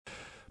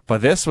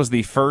But this was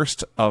the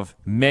first of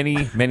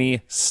many,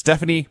 many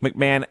Stephanie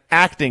McMahon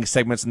acting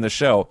segments in the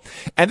show.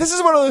 And this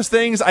is one of those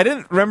things, I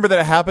didn't remember that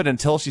it happened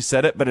until she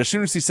said it, but as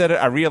soon as she said it,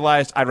 I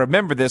realized I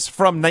remember this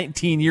from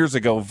 19 years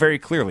ago very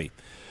clearly.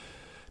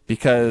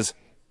 Because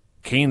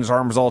Kane's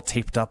arm's all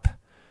taped up,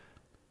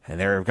 and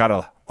they've got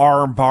a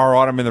arm bar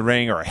on him in the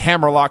ring, or a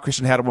hammerlock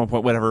Christian had at one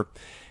point, whatever.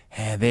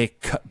 And they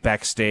cut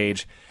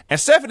backstage. And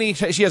Stephanie,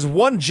 she has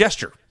one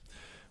gesture,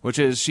 which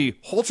is she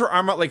holds her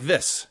arm out like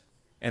this.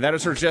 And that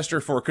is her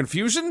gesture for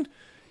confusion.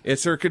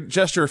 It's her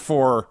gesture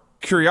for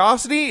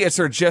curiosity. It's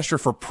her gesture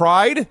for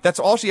pride. That's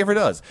all she ever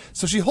does.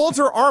 So she holds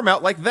her arm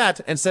out like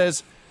that and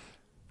says,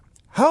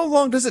 how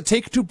long does it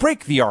take to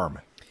break the arm?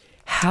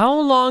 How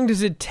long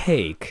does it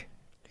take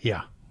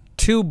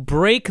to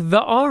break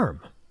the arm?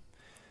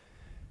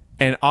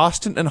 And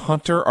Austin and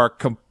Hunter are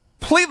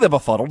completely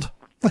befuddled.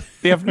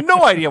 They have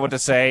no idea what to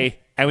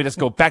say. And we just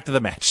go back to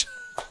the match.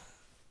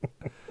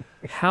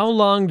 How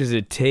long does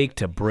it take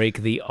to break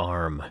the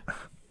arm?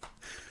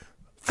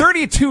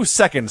 32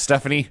 seconds,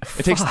 Stephanie.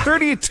 It takes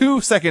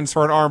 32 seconds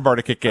for an arm bar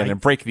to kick in and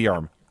break the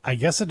arm. I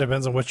guess it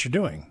depends on what you're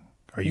doing.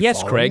 Are you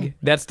Yes, following? Craig,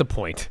 that's the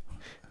point.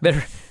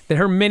 There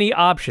are many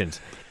options.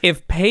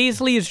 If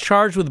Paisley is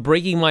charged with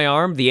breaking my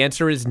arm, the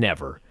answer is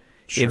never.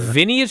 Sure. If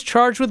Vinny is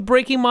charged with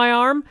breaking my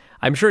arm,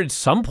 I'm sure at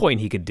some point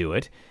he could do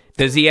it.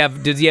 Does he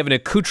have an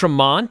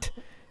accoutrement?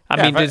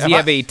 I mean, does he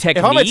have a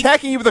technique? If I'm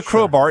attacking you with a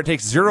crowbar, it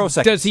takes 0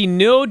 seconds. Does he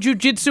know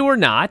jujitsu or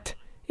not?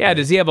 Yeah,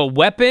 does he have a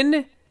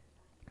weapon?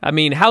 I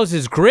mean, how's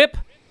his grip?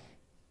 I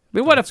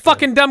mean, what a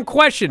fucking dumb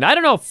question. I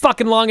don't know how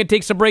fucking long it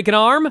takes to break an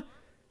arm.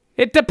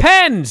 It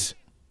depends.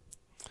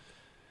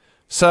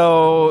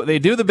 So they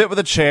do the bit with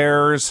the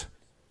chairs.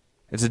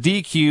 It's a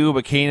DQ,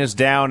 but Kane is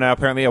down now,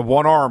 apparently a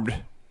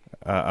one-armed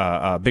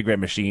Big Red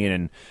Machine.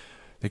 And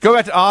they go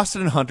back to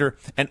Austin and Hunter.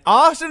 And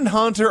Austin and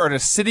Hunter are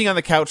just sitting on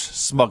the couch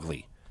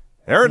smugly.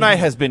 Their night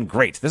has been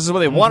great. This is what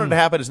they wanted to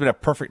happen. It's been a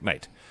perfect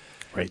night.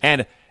 Right.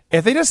 And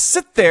if they just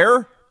sit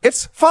there,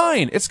 it's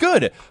fine. It's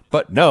good.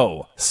 But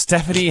no,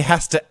 Stephanie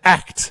has to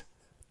act.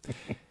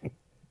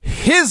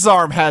 His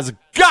arm has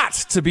got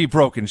to be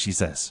broken, she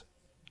says.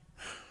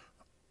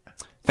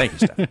 Thank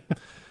you, Steph.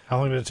 How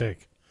long did it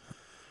take?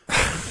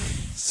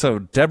 So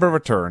Deborah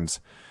returns.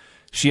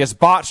 She has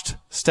botched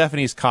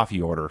Stephanie's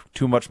coffee order.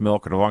 Too much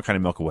milk or the wrong kind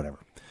of milk or whatever.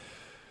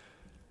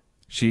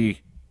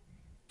 She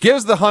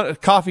gives the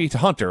coffee to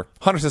Hunter.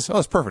 Hunter says, oh,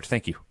 that's perfect.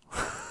 Thank you.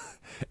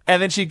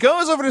 And then she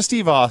goes over to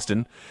Steve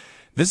Austin.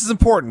 This is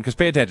important because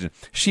pay attention.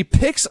 She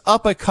picks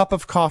up a cup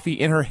of coffee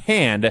in her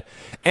hand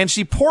and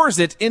she pours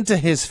it into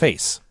his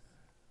face.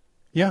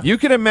 Yeah. You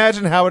can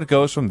imagine how it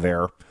goes from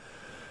there.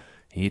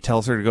 He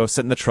tells her to go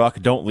sit in the truck.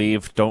 Don't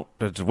leave. Don't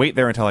wait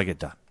there until I get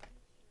done.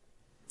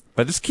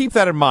 But just keep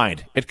that in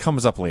mind. It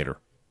comes up later.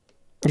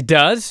 It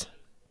does?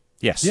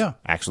 Yes. Yeah.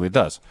 Actually, it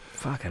does.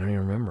 Fuck, I don't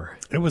even remember.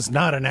 It was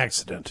not an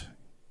accident.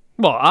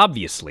 Well,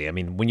 obviously. I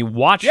mean, when you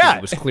watch it,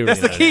 it was clearly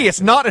that's the key.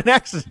 It's not an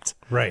accident.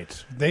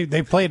 Right.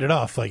 They played it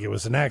off like it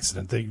was an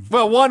accident.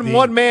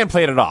 One man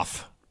played it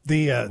off.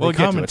 The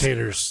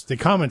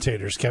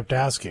commentators kept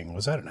asking,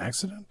 was that an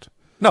accident?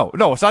 No,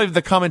 it's not even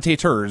the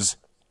commentators,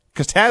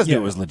 because Taz knew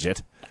it was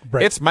legit.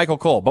 Right. It's Michael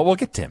Cole, but we'll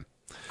get to him.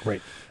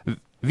 Right.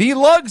 The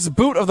Lugs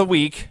boot of the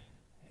week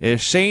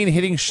is Shane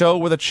hitting Show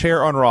with a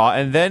chair on Raw,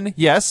 and then,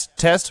 yes,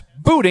 Test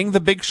booting the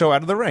Big Show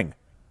out of the ring.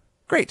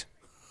 Great.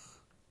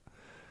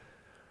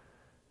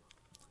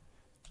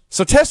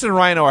 So Test and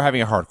Rhino are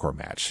having a hardcore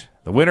match.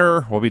 The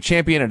winner will be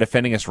champion and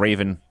defending against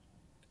Raven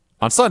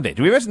on Sunday.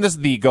 Did we mention this is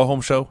the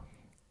go-home show?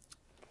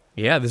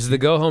 Yeah, this is the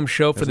go-home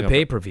show for the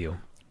pay-per-view.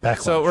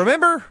 Backlash. So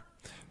remember,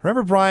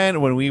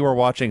 Bryan, when we were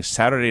watching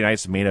Saturday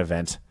night's main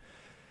event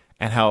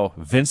and how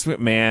Vince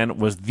McMahon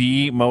was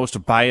the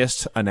most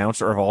biased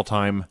announcer of all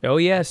time? Oh,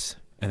 yes.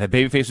 And that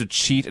babyface would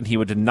cheat and he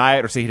would deny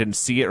it or say he didn't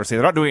see it or say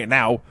they're not doing it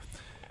now.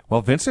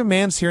 Well, Vince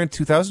McMahon's here in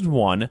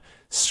 2001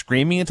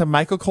 screaming into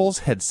Michael Cole's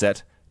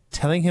headset,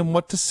 telling him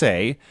what to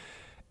say.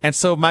 And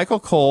so Michael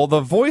Cole,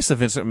 the voice of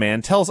Vince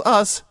McMahon, tells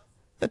us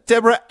that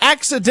Deborah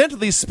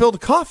accidentally spilled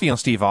coffee on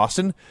Steve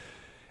Austin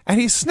and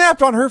he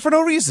snapped on her for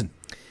no reason.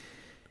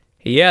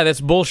 Yeah,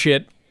 that's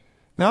bullshit.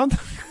 Now,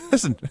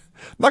 listen, I'm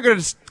not going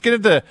to get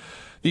into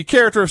the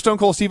character of Stone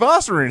Cold Steve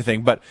Austin or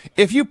anything, but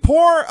if you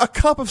pour a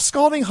cup of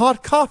scalding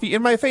hot coffee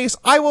in my face,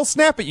 I will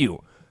snap at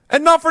you.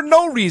 And not for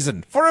no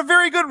reason, for a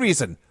very good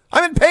reason.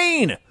 I'm in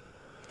pain.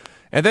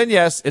 And then,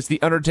 yes, it's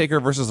The Undertaker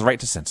versus the Right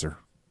to Censor.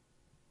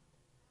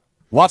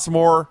 Lots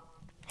more.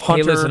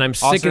 Hunter, hey, listen, I'm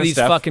sick of these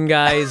Steph. fucking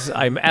guys.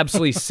 I'm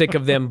absolutely sick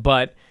of them,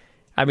 but,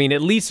 I mean,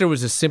 at least there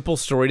was a simple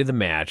story to the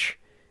match,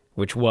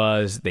 which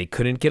was they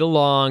couldn't get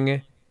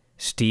along.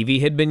 Stevie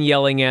had been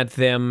yelling at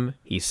them.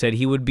 He said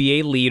he would be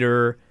a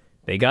leader.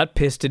 They got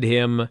pissed at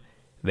him.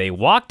 They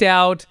walked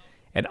out,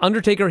 and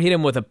Undertaker hit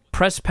him with a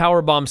press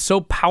powerbomb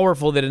so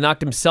powerful that it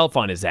knocked himself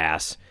on his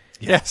ass.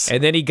 Yes.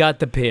 And then he got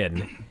the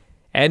pin.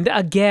 And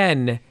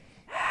again,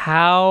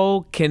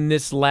 how can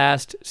this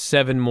last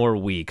 7 more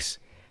weeks?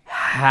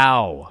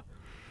 How?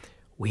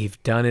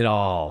 We've done it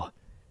all.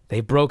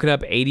 They've broken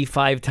up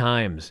 85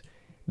 times.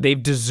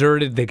 They've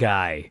deserted the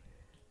guy.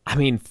 I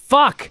mean,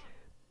 fuck.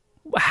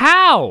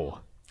 How?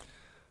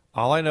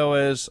 All I know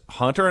is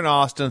Hunter and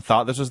Austin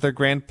thought this was their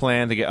grand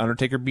plan to get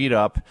Undertaker beat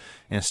up.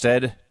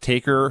 Instead,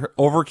 Taker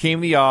overcame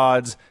the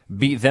odds,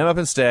 beat them up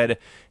instead,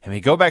 and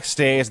we go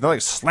backstage, and they're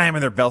like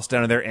slamming their belts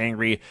down and they're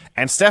angry,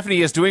 and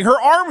Stephanie is doing her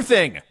arm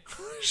thing.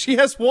 She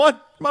has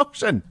one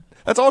motion.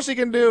 That's all she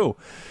can do.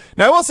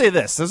 Now, I will say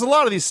this. There's a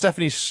lot of these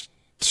Stephanie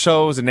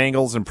shows and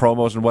angles and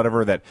promos and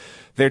whatever that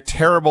they're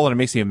terrible and it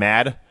makes me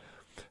mad.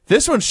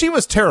 This one, she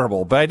was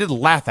terrible, but I did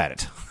laugh at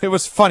it. It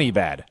was funny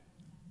bad.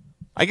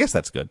 I guess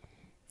that's good.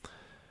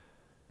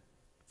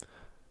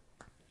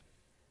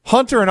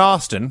 Hunter and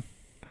Austin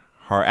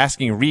are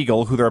asking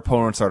Regal who their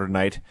opponents are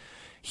tonight.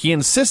 He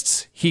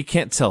insists he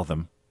can't tell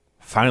them.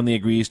 Finally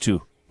agrees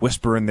to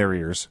whisper in their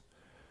ears.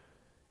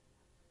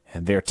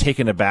 And they're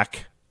taken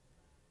aback.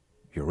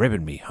 "You're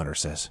ribbing me," Hunter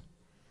says.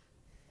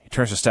 He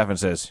turns to Steph and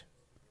says,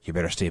 "You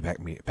better stay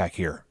back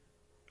here.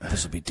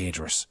 This will be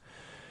dangerous."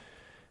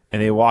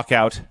 And they walk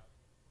out,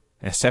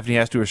 and Stephanie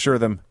has to assure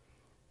them,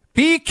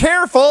 "Be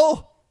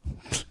careful!"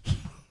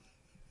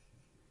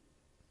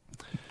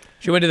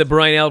 She went to the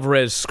Bryan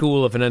Alvarez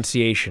School of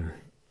Enunciation.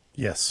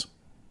 Yes.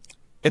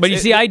 But you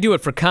see, I do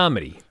it for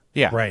comedy.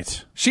 Yeah.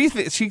 Right. She's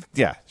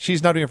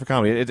not doing it for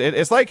comedy.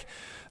 It's like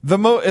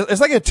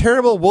it's like a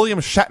terrible William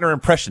Shatner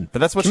impression, but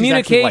that's what she's actually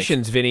like.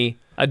 Communications, Vinny.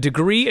 A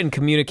degree in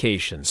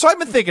communications. So I've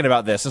been thinking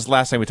about this since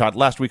last time we talked,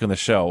 last week on the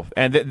show,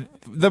 and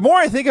the more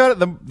I think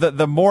about it,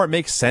 the more it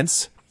makes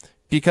sense,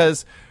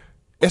 because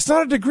it's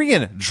not a degree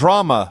in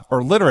drama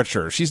or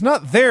literature. She's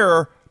not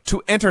there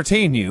to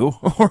entertain you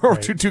or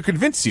Right. to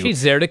convince you.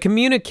 She's there to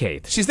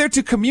communicate. She's there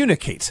to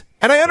communicate.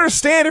 And I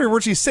understand every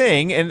word she's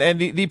saying, and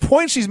the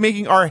points she's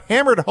making are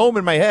hammered home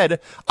in my head.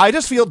 I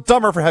just feel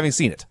dumber for having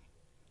seen it.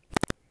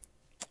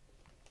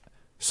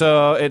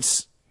 So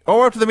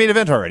we're up to the main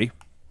event already.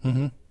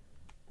 Mm-hmm.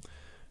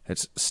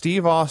 It's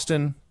Steve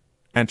Austin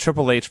and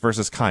Triple H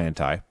versus Kai and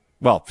Tai.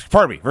 Well,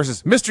 pardon me,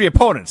 versus mystery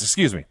opponents,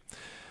 excuse me.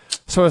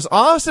 So as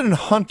Austin and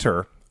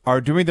Hunter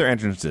are doing their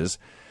entrances,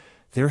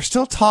 they're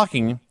still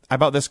talking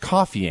about this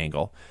coffee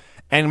angle,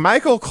 and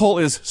Michael Cole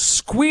is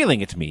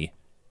squealing at me.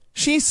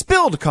 She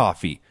spilled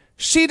coffee.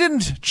 She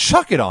didn't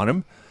chuck it on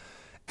him.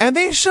 And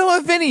they show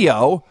a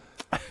video,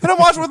 and I'm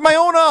watching with my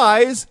own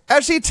eyes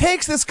as she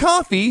takes this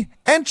coffee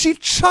and she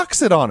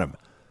chucks it on him.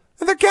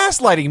 And they're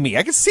gaslighting me.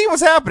 I can see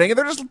what's happening, and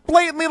they're just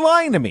blatantly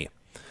lying to me.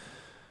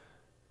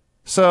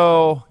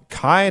 So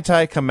Kai and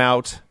Tai come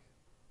out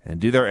and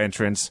do their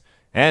entrance.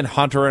 And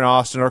Hunter and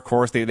Austin, of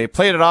course, they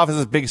played it off as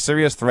this big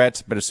serious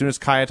threat, but as soon as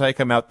Kai and Tai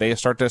come out, they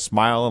start to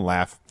smile and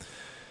laugh.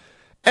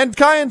 And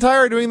Kai and Tai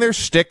are doing their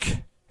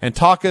shtick, and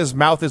Taka's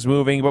mouth is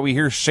moving, but we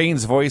hear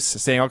Shane's voice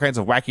saying all kinds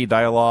of wacky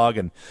dialogue,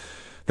 and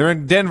they're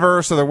in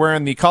Denver, so they're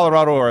wearing the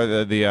Colorado or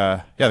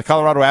the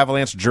Colorado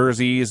Avalanche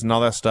jerseys and all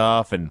that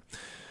stuff, and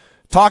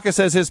Taka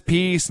says his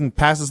piece and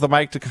passes the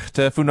mic to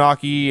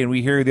Funaki, and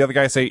we hear the other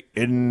guy say,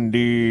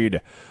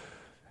 "Indeed."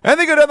 And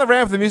they go down the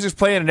ramp, the music's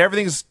playing, and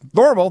everything's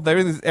normal.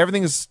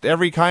 Everything's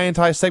every Kai and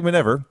Tai segment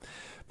ever.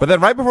 But then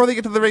right before they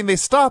get to the ring, they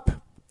stop,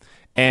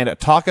 and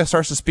Taka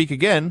starts to speak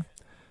again.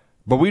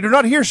 But we do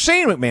not hear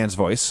Shane McMahon's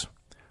voice.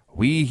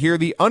 We hear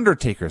the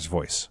Undertaker's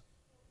voice.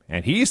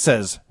 And he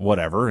says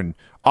whatever, and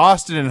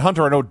Austin and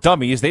Hunter are no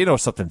dummies. They know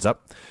something's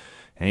up.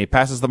 And he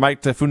passes the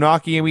mic to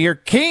Funaki, and we hear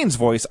Kane's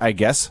voice, I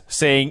guess,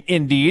 saying,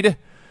 "Indeed."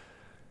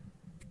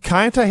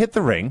 Kai and Tai hit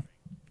the ring.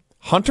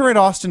 Hunter and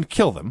Austin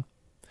kill them.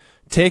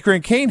 Taker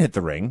and Kane hit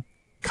the ring.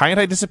 Kai and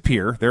Tai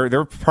disappear.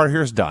 Their part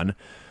here is done.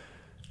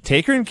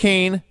 Taker and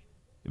Kane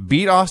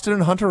beat Austin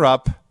and Hunter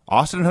up.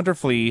 Austin and Hunter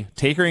flee.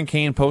 Taker and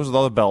Kane pose with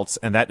all the belts,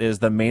 and that is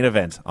the main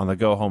event on the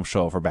Go Home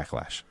show for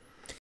Backlash.